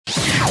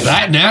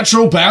That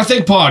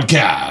Naturopathic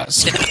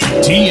Podcast.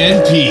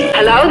 TNP.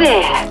 Hello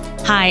there.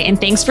 Hi,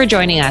 and thanks for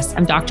joining us.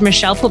 I'm Dr.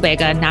 Michelle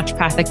Pobega,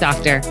 naturopathic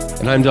doctor.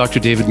 And I'm Dr.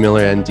 David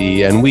Miller,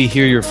 ND, and we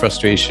hear your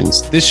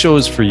frustrations. This show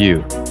is for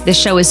you.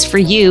 This show is for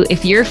you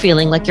if you're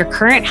feeling like your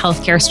current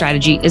healthcare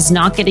strategy is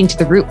not getting to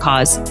the root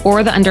cause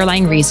or the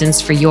underlying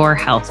reasons for your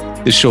health.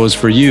 This show is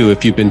for you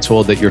if you've been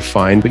told that you're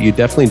fine, but you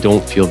definitely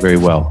don't feel very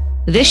well.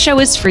 This show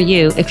is for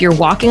you if you're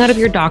walking out of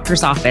your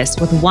doctor's office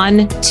with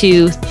 1,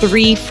 2,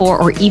 3, 4,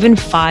 or even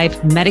 5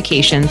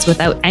 medications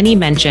without any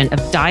mention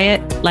of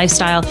diet,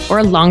 lifestyle, or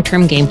a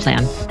long-term game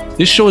plan.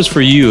 This show is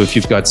for you if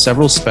you've got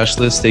several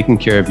specialists taking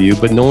care of you,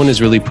 but no one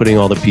is really putting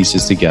all the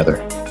pieces together.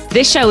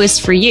 This show is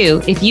for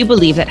you if you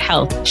believe that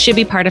health should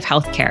be part of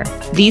healthcare.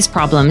 These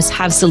problems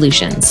have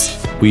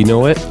solutions. We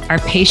know it. Our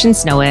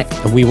patients know it.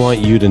 And we want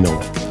you to know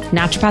it.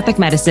 Naturopathic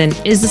medicine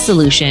is the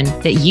solution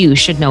that you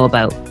should know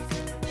about.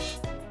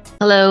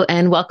 Hello,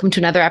 and welcome to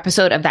another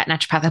episode of That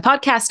Naturopathic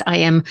Podcast. I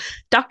am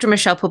Dr.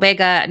 Michelle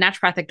Pobega,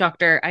 naturopathic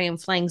doctor. I am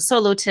flying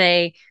solo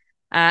today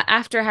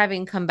after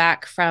having come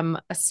back from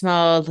a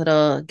small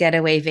little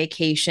getaway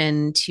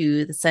vacation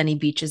to the sunny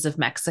beaches of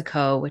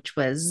Mexico, which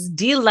was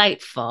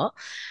delightful.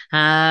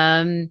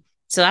 So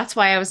that's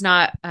why I was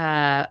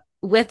not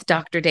with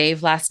Dr.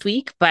 Dave last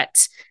week,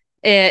 but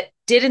it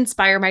did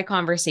inspire my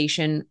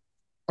conversation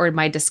or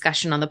my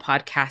discussion on the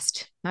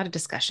podcast. Not a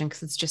discussion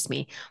because it's just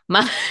me.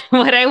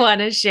 What I want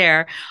to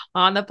share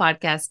on the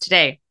podcast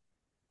today.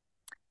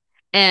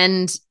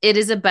 And it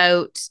is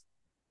about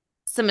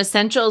some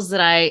essentials that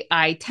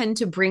I tend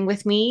to bring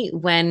with me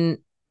when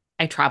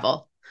I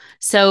travel.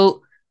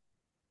 So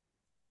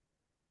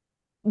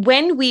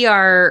when we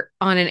are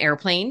on an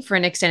airplane for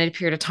an extended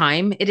period of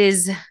time, it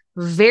is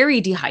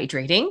very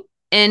dehydrating.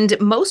 And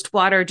most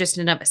water just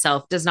in and of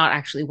itself does not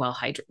actually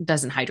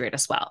doesn't hydrate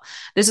us well.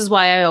 This is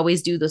why I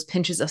always do those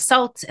pinches of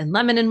salt and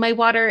lemon in my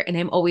water. And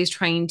I'm always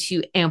trying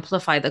to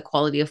amplify the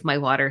quality of my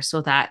water so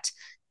that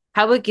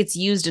how it gets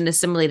used and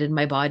assimilated in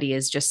my body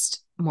is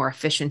just more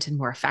efficient and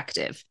more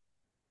effective.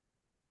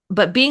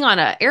 But being on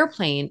an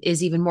airplane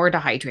is even more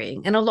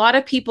dehydrating. And a lot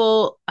of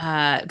people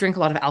drink a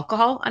lot of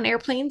alcohol on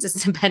airplanes.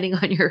 It's depending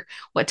on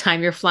what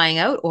time you're flying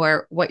out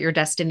or what your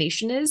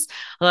destination is.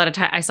 A lot of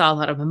time I saw a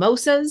lot of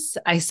mimosas.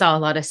 I saw a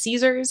lot of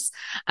Caesars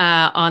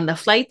on the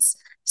flights.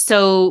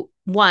 So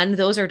 1,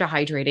 those are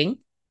dehydrating.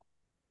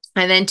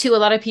 And then 2, a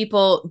lot of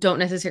people don't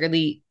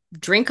necessarily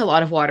drink a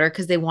lot of water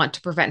because they want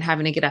to prevent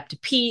having to get up to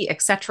pee,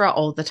 etc.,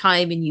 all the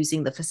time and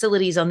using the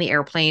facilities on the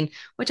airplane,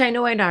 which I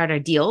know are not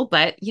ideal,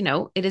 but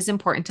it is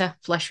important to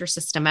flush your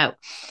system out.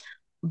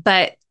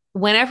 But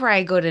whenever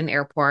I go to an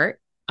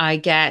airport, I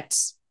get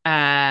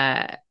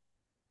a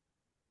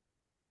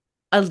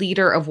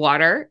liter of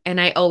water, and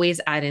I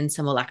always add in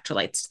some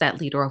electrolytes to that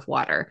liter of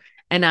water.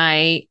 And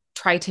I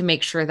try to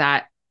make sure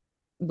that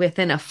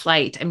within a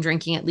flight, I'm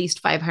drinking at least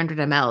 500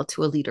 ml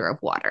to a liter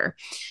of water.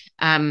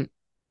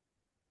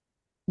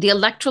 The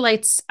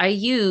electrolytes I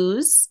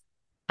use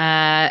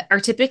are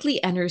typically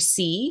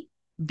NRC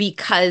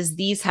because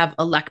these have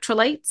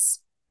electrolytes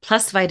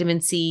plus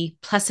vitamin C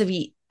plus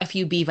a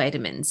few B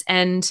vitamins.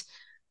 And,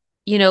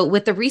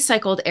 with the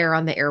recycled air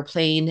on the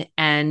airplane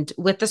and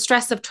with the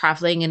stress of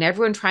traveling and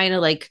everyone trying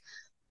to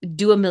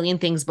do a million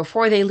things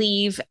before they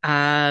leave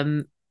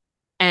and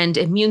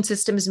immune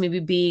systems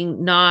maybe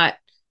being not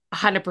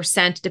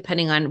 100%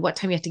 depending on what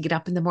time you have to get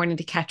up in the morning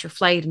to catch your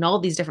flight and all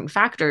these different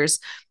factors,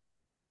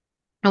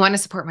 I want to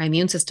support my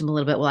immune system a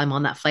little bit while I'm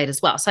on that flight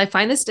as well. So I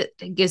find this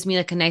it gives me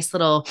a nice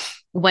little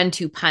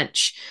 1-2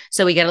 punch.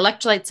 So we get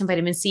electrolytes, some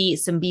vitamin C,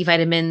 some B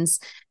vitamins,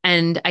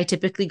 and I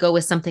typically go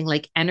with something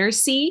like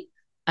NRC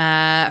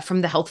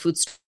from the health food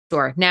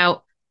store.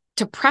 Now,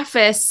 to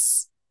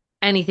preface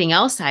anything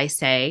else I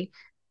say,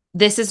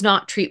 this is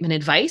not treatment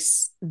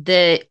advice.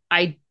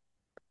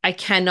 I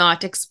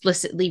cannot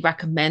explicitly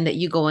recommend that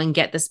you go and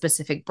get the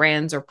specific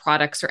brands or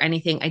products or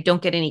anything. I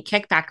don't get any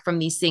kickback from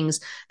these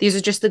things. These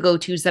are just the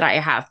go-tos that I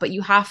have, but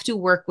you have to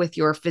work with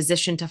your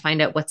physician to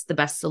find out what's the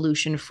best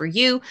solution for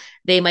you.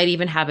 They might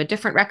even have a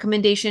different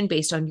recommendation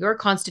based on your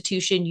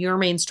constitution, your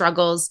main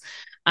struggles.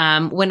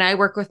 When I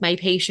work with my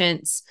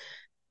patients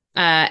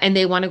and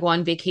they want to go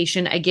on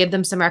vacation, I give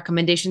them some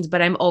recommendations,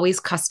 but I'm always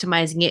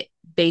customizing it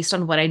based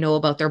on what I know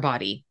about their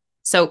body.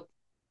 So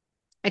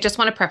I just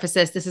want to preface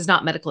this. This is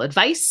not medical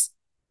advice.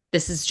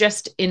 This is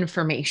just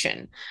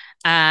information.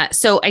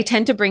 So I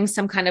tend to bring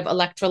some kind of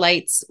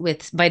electrolytes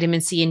with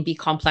vitamin C and B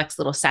complex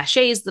little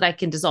sachets that I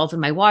can dissolve in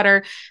my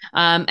water.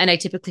 And I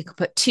typically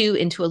put 2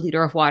 into a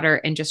liter of water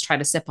and just try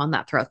to sip on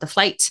that throughout the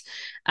flight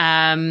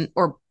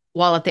or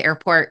while at the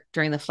airport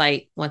during the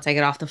flight, once I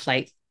get off the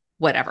flight,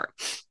 whatever.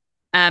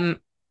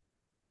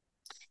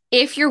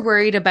 If you're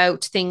worried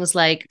about things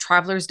like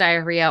traveler's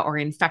diarrhea or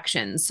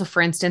infections. So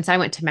for instance, I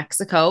went to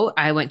Mexico.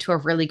 I went to a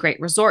really great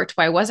resort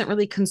where I wasn't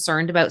really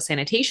concerned about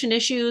sanitation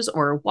issues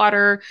or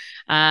water.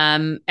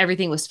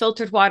 Everything was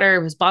filtered water.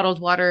 It was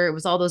bottled water. It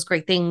was all those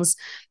great things,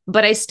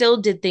 but I still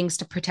did things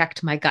to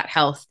protect my gut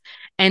health.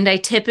 And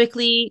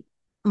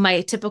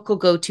my typical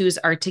go-tos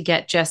are to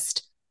get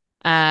just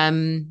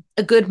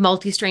a good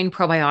multi-strain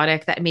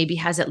probiotic that maybe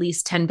has at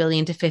least 10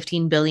 billion to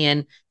 15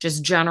 billion,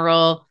 just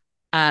general,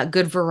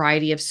 good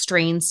variety of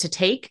strains to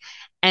take.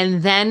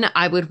 And then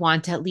I would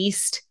want at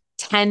least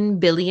 10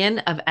 billion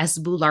of S.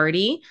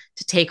 boulardii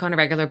to take on a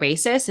regular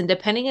basis. And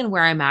depending on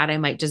where I'm at, I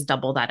might just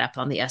double that up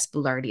on the S.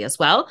 boulardii as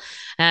well.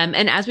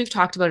 And as we've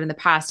talked about in the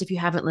past, if you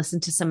haven't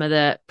listened to some of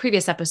the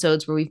previous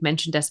episodes where we've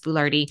mentioned S.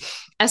 boulardii,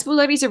 S.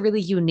 boulardii is a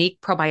really unique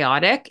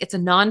probiotic. It's a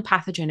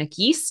non-pathogenic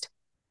yeast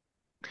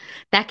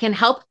that can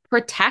help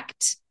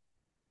protect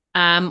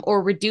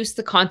or reduce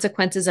the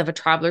consequences of a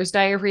traveler's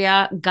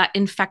diarrhea, gut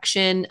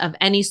infection of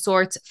any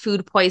sorts,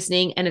 food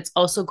poisoning. And it's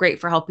also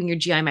great for helping your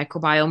GI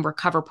microbiome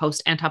recover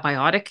post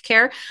antibiotic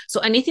care. So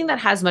anything that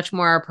has much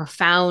more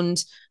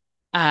profound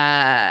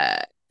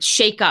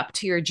shake up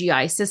to your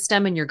GI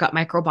system and your gut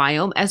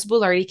microbiome, S.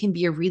 boulardii can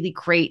be a really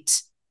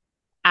great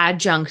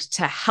adjunct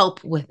to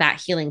help with that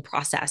healing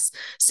process.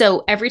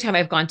 So every time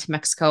I've gone to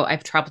Mexico,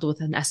 I've traveled with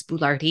an S.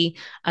 boulardii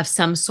of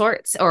some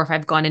sorts, or if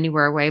I've gone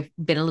anywhere where I've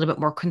been a little bit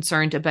more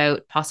concerned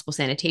about possible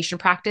sanitation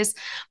practice.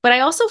 But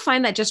I also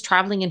find that just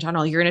traveling in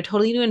general, you're in a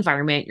totally new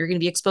environment, you're going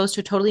to be exposed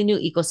to a totally new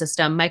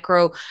ecosystem,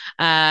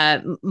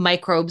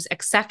 microbes,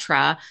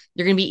 etc.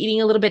 You're going to be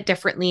eating a little bit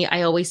differently.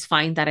 I always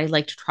find that I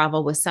like to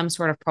travel with some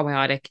sort of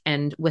probiotic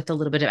and with a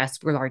little bit of S.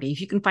 boulardii.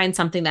 If you can find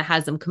something that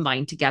has them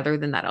combined together,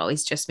 then that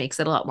always just makes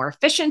it a lot more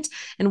efficient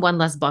and one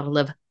less bottle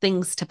of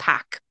things to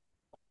pack.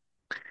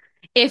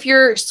 If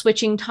you're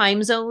switching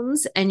time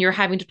zones and you're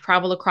having to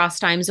travel across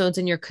time zones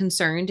and you're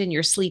concerned and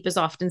your sleep is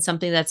often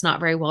something that's not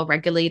very well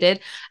regulated,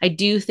 I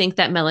do think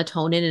that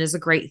melatonin is a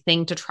great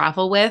thing to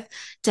travel with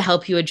to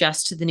help you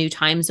adjust to the new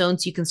time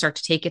zones. You can start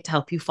to take it to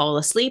help you fall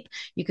asleep.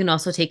 You can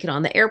also take it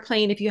on the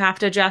airplane if you have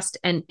to adjust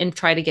and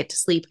try to get to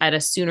sleep at a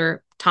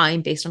sooner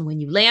time based on when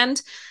you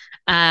land.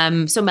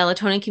 So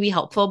melatonin can be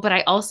helpful, but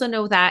I also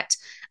know that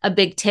a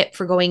big tip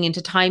for going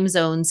into time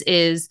zones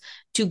is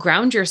to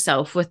ground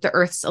yourself with the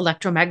Earth's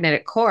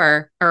electromagnetic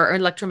core or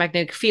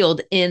electromagnetic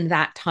field in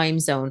that time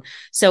zone.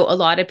 So a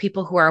lot of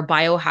people who are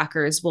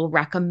biohackers will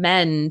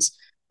recommend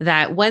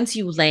that once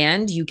you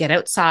land, you get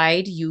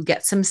outside, you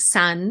get some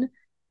sun.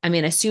 I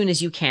mean, as soon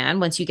as you can,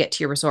 once you get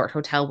to your resort,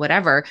 hotel,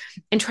 whatever,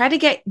 and try to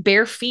get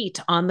bare feet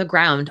on the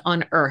ground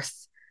on Earth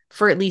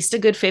for at least a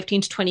good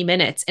 15 to 20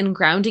 minutes. And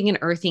grounding and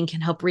earthing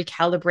can help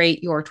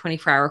recalibrate your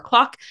 24-hour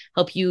clock,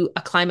 help you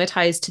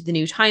acclimatize to the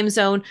new time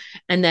zone.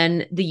 And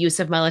then the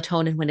use of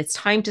melatonin when it's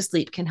time to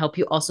sleep can help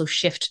you also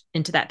shift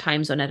into that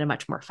time zone at a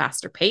much more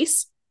faster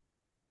pace.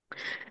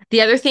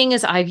 The other thing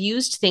is I've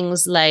used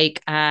things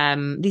like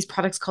these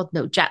products called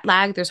No Jet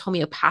Lag. There's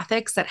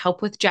homeopathics that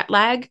help with jet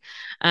lag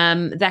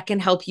that can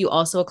help you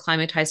also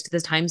acclimatize to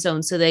the time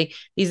zone. So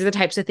these are the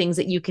types of things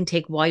that you can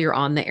take while you're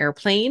on the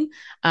airplane.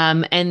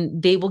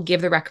 And they will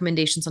give the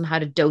recommendations on how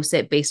to dose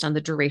it based on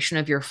the duration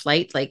of your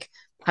flight, like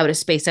how to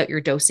space out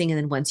your dosing and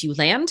then once you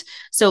land.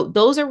 So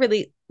those are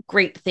really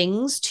great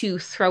things to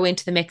throw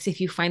into the mix if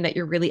you find that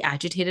you're really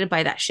agitated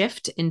by that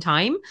shift in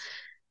time.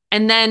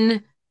 And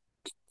then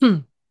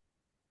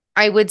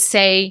I would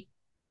say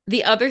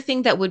the other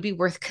thing that would be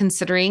worth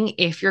considering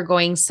if you're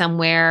going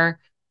somewhere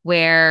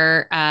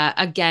where,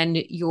 again,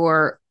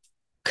 you're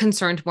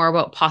concerned more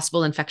about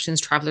possible infections,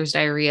 travelers'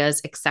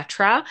 diarrheas,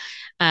 etc.,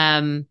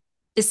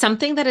 is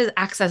something that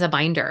acts as a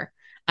binder.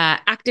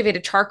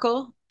 Activated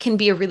charcoal can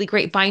be a really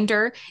great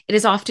binder. It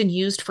is often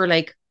used for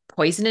like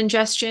poison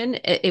ingestion.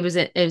 It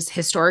was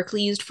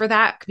historically used for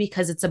that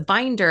because it's a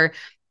binder.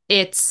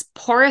 Its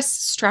porous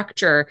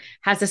structure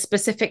has a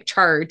specific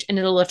charge and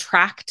it'll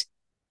attract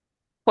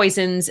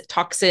poisons,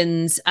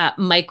 toxins,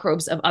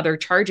 microbes of other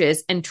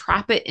charges and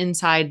trap it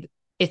inside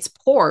its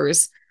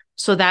pores.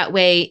 So that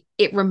way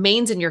it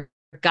remains in your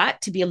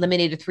gut to be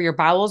eliminated through your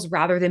bowels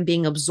rather than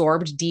being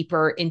absorbed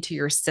deeper into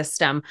your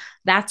system.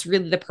 That's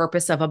really the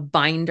purpose of a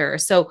binder.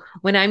 So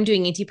when I'm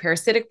doing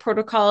antiparasitic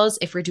protocols,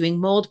 if we're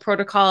doing mold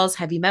protocols,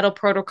 heavy metal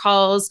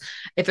protocols,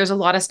 if there's a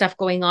lot of stuff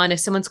going on,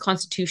 if someone's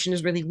constitution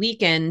is really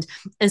weakened,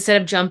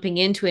 instead of jumping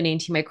into an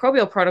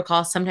antimicrobial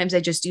protocol, sometimes I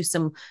just do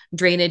some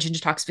drainage and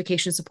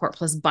detoxification support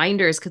plus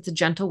binders because it's a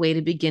gentle way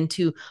to begin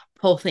to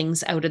pull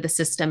things out of the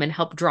system and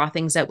help draw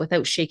things out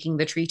without shaking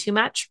the tree too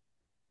much.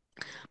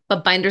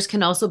 But binders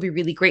can also be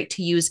really great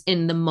to use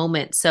in the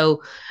moment.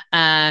 So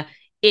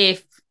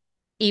if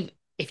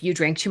you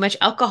drink too much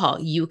alcohol,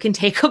 you can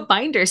take a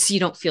binder so you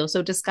don't feel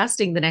so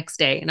disgusting the next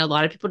day. And a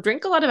lot of people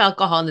drink a lot of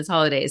alcohol in these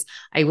holidays.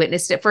 I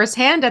witnessed it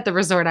firsthand at the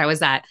resort I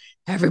was at.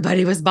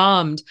 Everybody was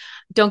bombed.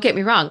 Don't get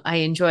me wrong. I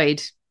enjoyed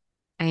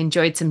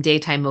some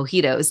daytime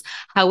mojitos.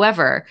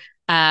 However,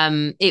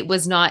 it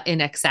was not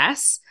in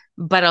excess,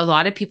 but a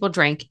lot of people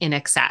drank in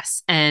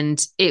excess. And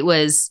it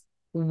was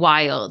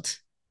wild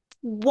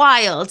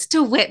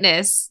to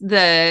witness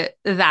that.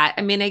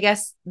 I mean, I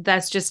guess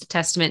that's just a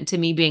testament to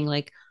me being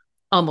like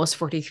almost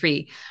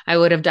 43. I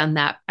would have done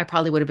that. I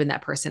probably would have been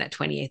that person at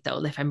 28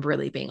 though, if I'm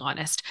really being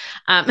honest.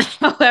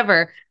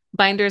 However,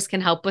 binders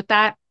can help with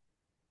that.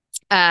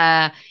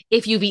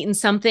 If you've eaten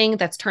something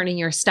that's turning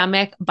your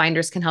stomach,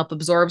 binders can help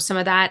absorb some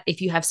of that. If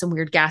you have some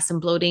weird gas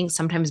and bloating,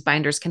 sometimes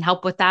binders can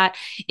help with that.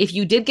 If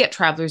you did get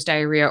traveler's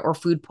diarrhea or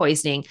food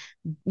poisoning,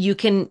 you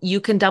can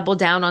double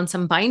down on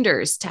some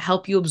binders to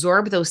help you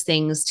absorb those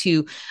things,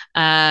 to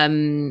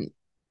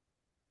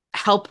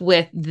help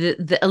with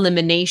the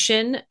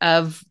elimination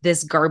of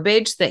this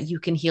garbage, that you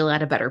can heal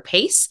at a better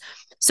pace.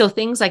 So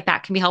things like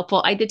that can be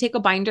helpful. I did take a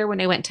binder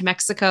when I went to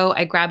Mexico.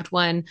 I grabbed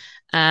one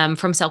from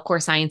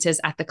Cellcore Sciences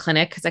at the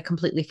clinic because I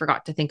completely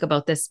forgot to think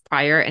about this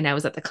prior. And I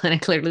was at the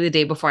clinic literally the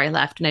day before I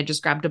left, and I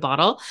just grabbed a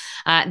bottle.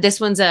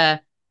 This one's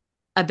a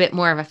bit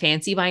more of a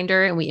fancy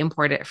binder, and we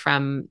import it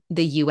from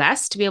the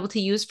US to be able to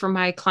use for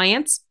my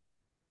clients.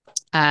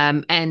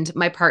 And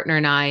my partner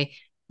and I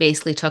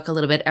basically took a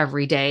little bit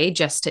every day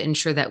just to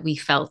ensure that we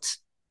felt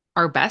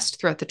our best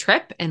throughout the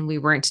trip and we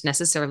weren't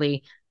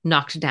necessarily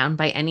knocked down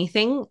by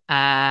anything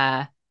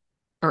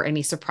or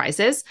any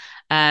surprises.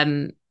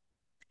 And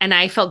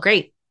I felt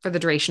great for the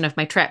duration of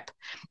my trip.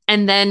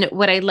 And then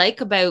what I like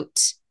about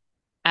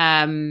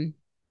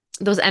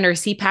those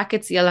NRC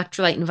packets, the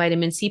electrolyte and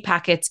vitamin C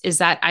packets, is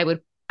that I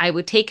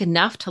would take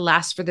enough to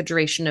last for the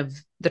duration of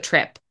the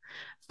trip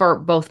for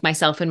both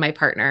myself and my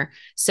partner.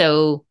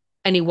 So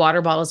any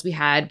water bottles we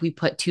had, we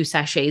put 2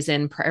 sachets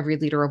in per every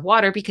liter of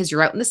water, because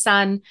you're out in the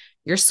sun,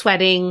 you're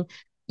sweating,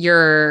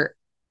 you're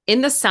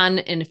in the sun,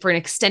 and for an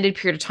extended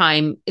period of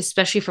time,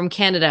 especially from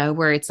Canada,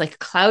 where it's like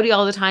cloudy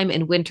all the time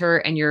in winter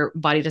and your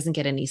body doesn't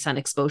get any sun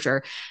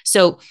exposure.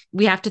 So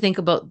we have to think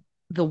about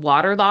the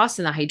water loss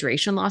and the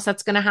hydration loss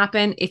that's going to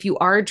happen. If you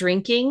are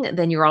drinking,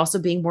 then you're also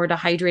being more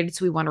dehydrated.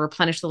 So we want to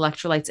replenish the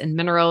electrolytes and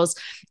minerals.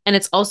 And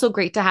it's also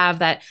great to have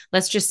that.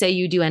 Let's just say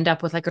you do end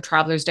up with like a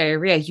traveler's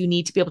diarrhea. You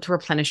need to be able to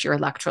replenish your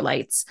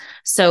electrolytes.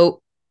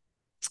 So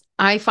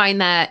I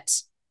find that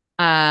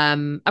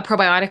a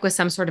probiotic with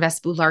some sort of S.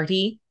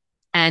 boulardii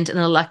and an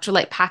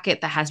electrolyte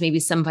packet that has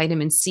maybe some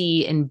vitamin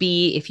C and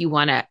B,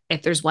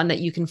 if there's one that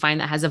you can find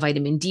that has a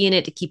vitamin D in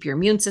it to keep your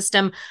immune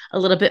system a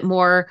little bit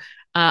more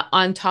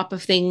on top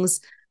of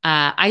things.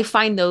 I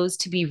find those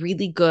to be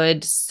really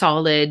good,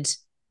 solid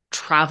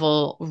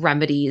travel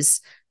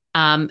remedies.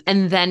 And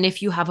then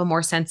if you have a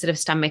more sensitive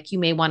stomach, you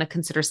may want to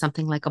consider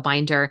something like a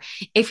binder.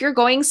 If you're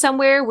going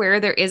somewhere where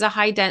there is a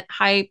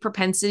high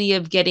propensity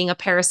of getting a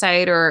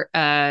parasite or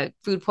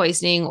food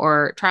poisoning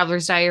or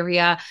traveler's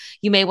diarrhea,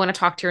 you may want to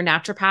talk to your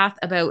naturopath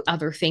about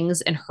other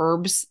things and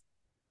herbs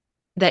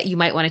that you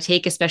might want to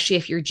take, especially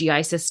if your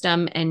GI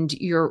system and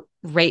your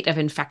rate of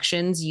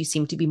infections, you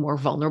seem to be more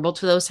vulnerable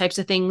to those types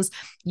of things.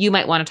 You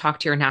might want to talk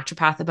to your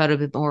naturopath about a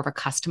bit more of a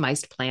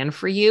customized plan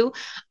for you.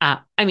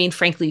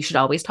 Frankly, you should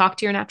always talk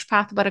to your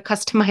naturopath about a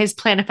customized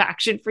plan of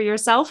action for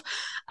yourself.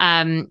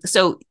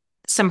 So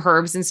some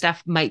herbs and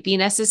stuff might be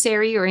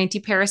necessary, or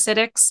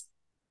antiparasitics,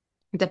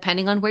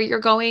 depending on where you're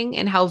going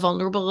and how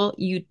vulnerable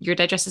your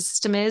digestive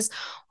system is,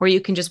 or you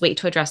can just wait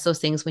to address those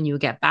things when you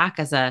get back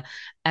as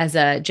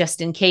a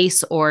just in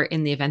case, or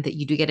in the event that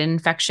you do get an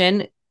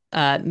infection.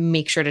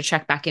 Make sure to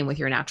check back in with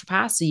your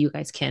naturopath so you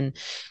guys can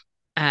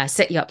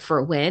set you up for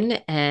a win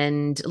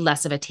and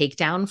less of a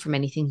takedown from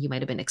anything you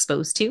might have been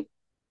exposed to.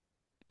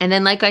 And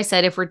then, like I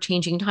said, if we're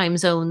changing time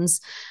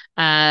zones,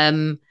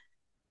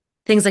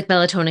 things like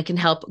melatonin can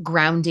help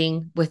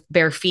grounding with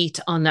bare feet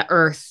on the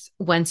earth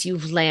once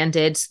you've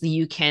landed, so that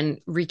you can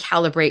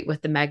recalibrate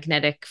with the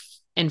magnetic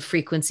and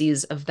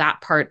frequencies of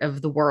that part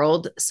of the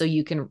world, so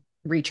you can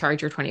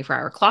recharge your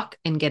 24-hour clock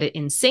and get it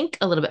in sync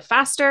a little bit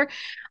faster.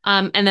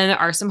 And then there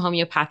are some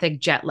homeopathic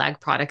jet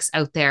lag products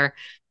out there.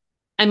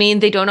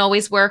 They don't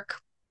always work.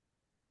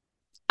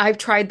 I've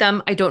tried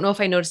them. I don't know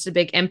if I noticed a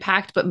big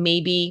impact, but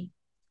maybe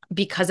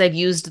because I've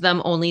used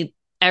them only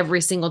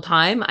every single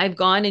time I've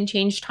gone and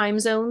changed time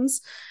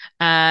zones.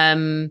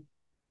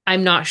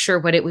 I'm not sure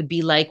what it would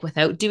be like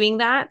without doing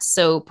that.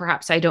 So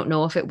perhaps I don't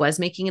know if it was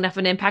making enough of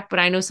an impact, but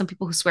I know some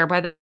people who swear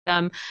by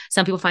them.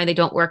 Some people find they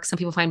don't work. Some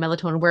people find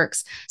melatonin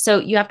works. So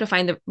you have to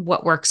find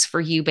what works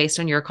for you based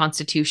on your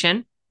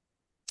constitution.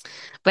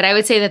 But I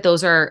would say that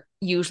those are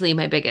usually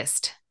my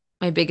biggest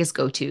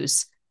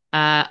go-tos.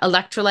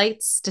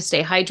 Electrolytes to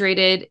stay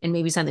hydrated, and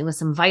maybe something with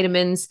some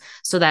vitamins,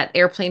 so that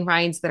airplane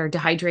rides that are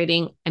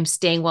dehydrating, I'm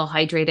staying well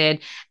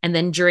hydrated. And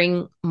then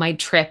during my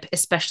trip,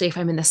 especially if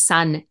I'm in the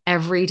sun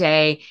every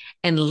day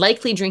and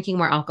likely drinking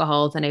more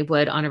alcohol than I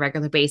would on a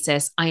regular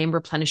basis, I am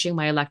replenishing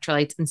my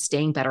electrolytes and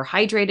staying better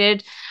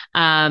hydrated.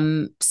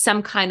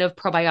 Some kind of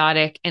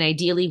probiotic, and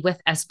ideally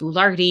with S.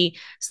 boulardii,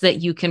 so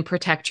that you can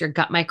protect your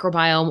gut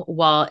microbiome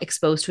while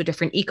exposed to a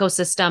different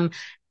ecosystem,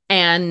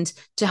 and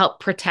to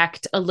help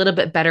protect a little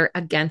bit better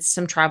against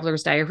some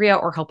traveler's diarrhea,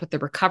 or help with the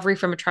recovery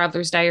from a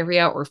traveler's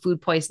diarrhea or food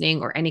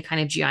poisoning or any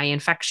kind of GI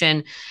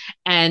infection.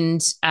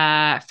 And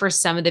for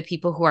some of the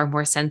people who are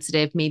more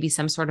sensitive, maybe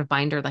some sort of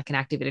binder like an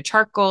activated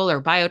charcoal or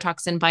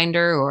biotoxin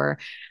binder, or,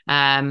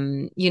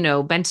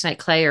 bentonite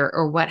clay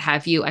or what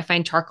have you. I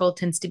find charcoal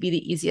tends to be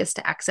the easiest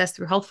to access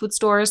through health food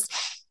stores.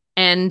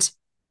 And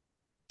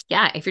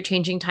yeah, if you're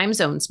changing time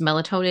zones,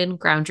 melatonin,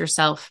 ground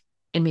yourself,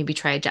 and maybe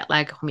try a jet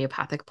lag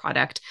homeopathic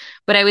product.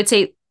 But I would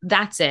say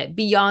that's it.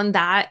 Beyond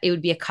that, it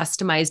would be a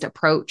customized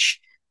approach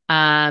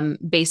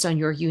based on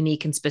your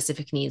unique and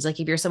specific needs. Like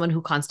if you're someone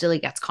who constantly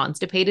gets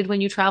constipated when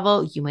you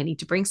travel, you might need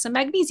to bring some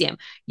magnesium.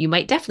 You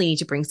might definitely need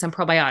to bring some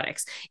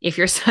probiotics. If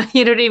you're,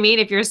 you know what I mean?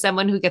 If you're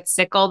someone who gets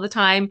sick all the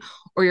time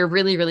or you're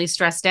really, really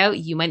stressed out,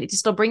 you might need to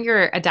still bring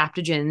your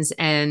adaptogens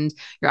and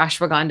your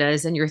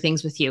ashwagandhas and your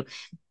things with you.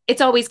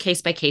 It's always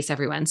case by case,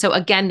 everyone. So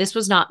again, this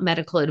was not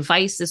medical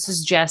advice. This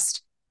is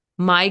just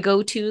my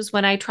go-tos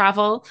when I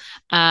travel.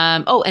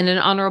 Oh, and an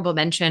honorable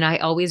mention, I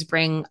always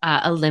bring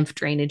a lymph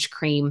drainage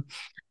cream,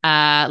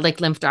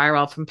 like lymph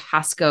diarrhea from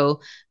Pasco,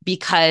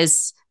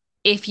 because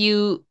if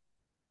you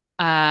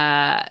get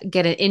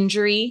an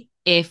injury,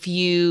 if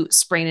you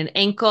sprain an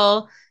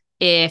ankle,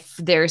 if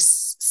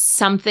there's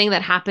something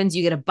that happens,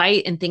 you get a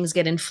bite and things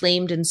get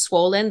inflamed and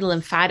swollen, the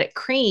lymphatic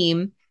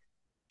cream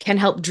can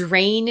help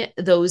drain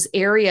those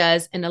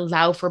areas and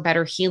allow for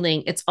better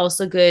healing. It's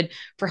also good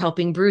for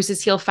helping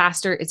bruises heal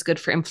faster. It's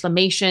good for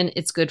inflammation.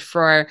 It's good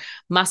for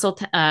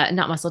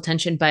not muscle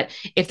tension, but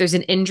if there's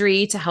an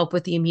injury, to help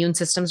with the immune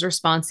system's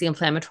response, the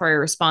inflammatory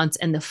response,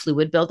 and the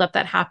fluid buildup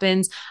that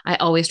happens. I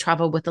always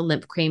travel with a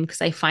lymph cream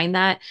because I find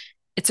that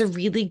it's a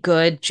really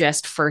good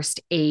just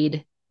first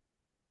aid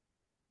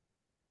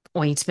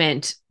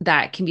ointment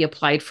that can be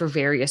applied for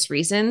various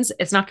reasons.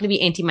 It's not going to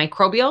be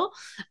antimicrobial.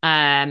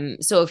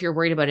 So if you're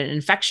worried about an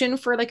infection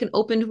for like an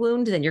opened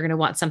wound, then you're going to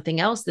want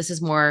something else. This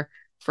is more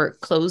for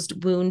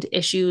closed wound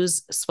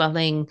issues,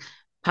 swelling,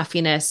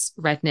 puffiness,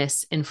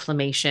 redness,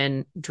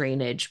 inflammation,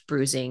 drainage,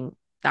 bruising,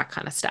 that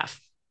kind of stuff.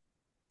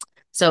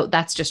 So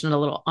that's just a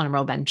little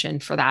honorable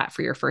mention for that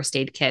for your first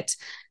aid kit.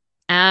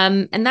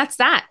 And that's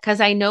that, because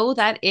I know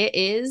that it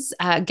is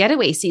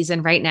getaway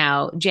season right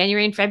now,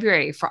 January and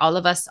February, for all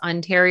of us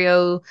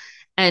Ontario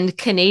and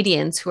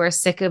Canadians who are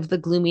sick of the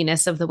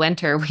gloominess of the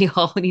winter. We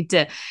all need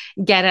to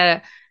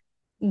get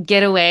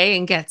away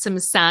and get some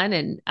sun,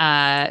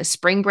 and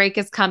spring break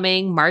is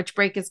coming, March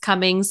break is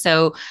coming.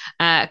 So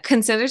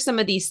consider some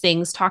of these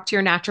things. Talk to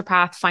your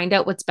naturopath, find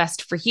out what's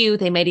best for you.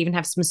 They might even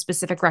have some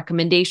specific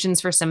recommendations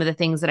for some of the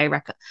things that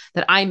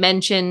I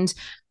mentioned.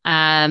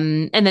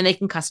 And then they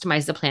can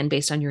customize the plan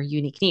based on your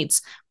unique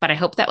needs. But I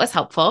hope that was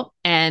helpful.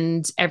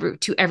 And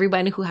to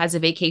everyone who has a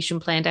vacation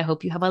planned, I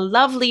hope you have a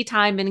lovely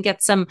time and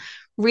get some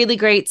really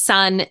great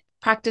sun.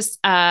 Practice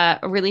a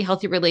really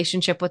healthy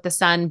relationship with the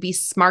sun. Be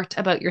smart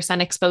about your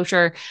sun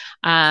exposure.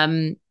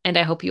 And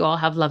I hope you all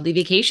have lovely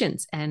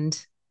vacations.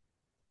 And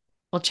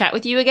we'll chat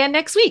with you again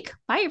next week.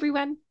 Bye,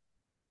 everyone.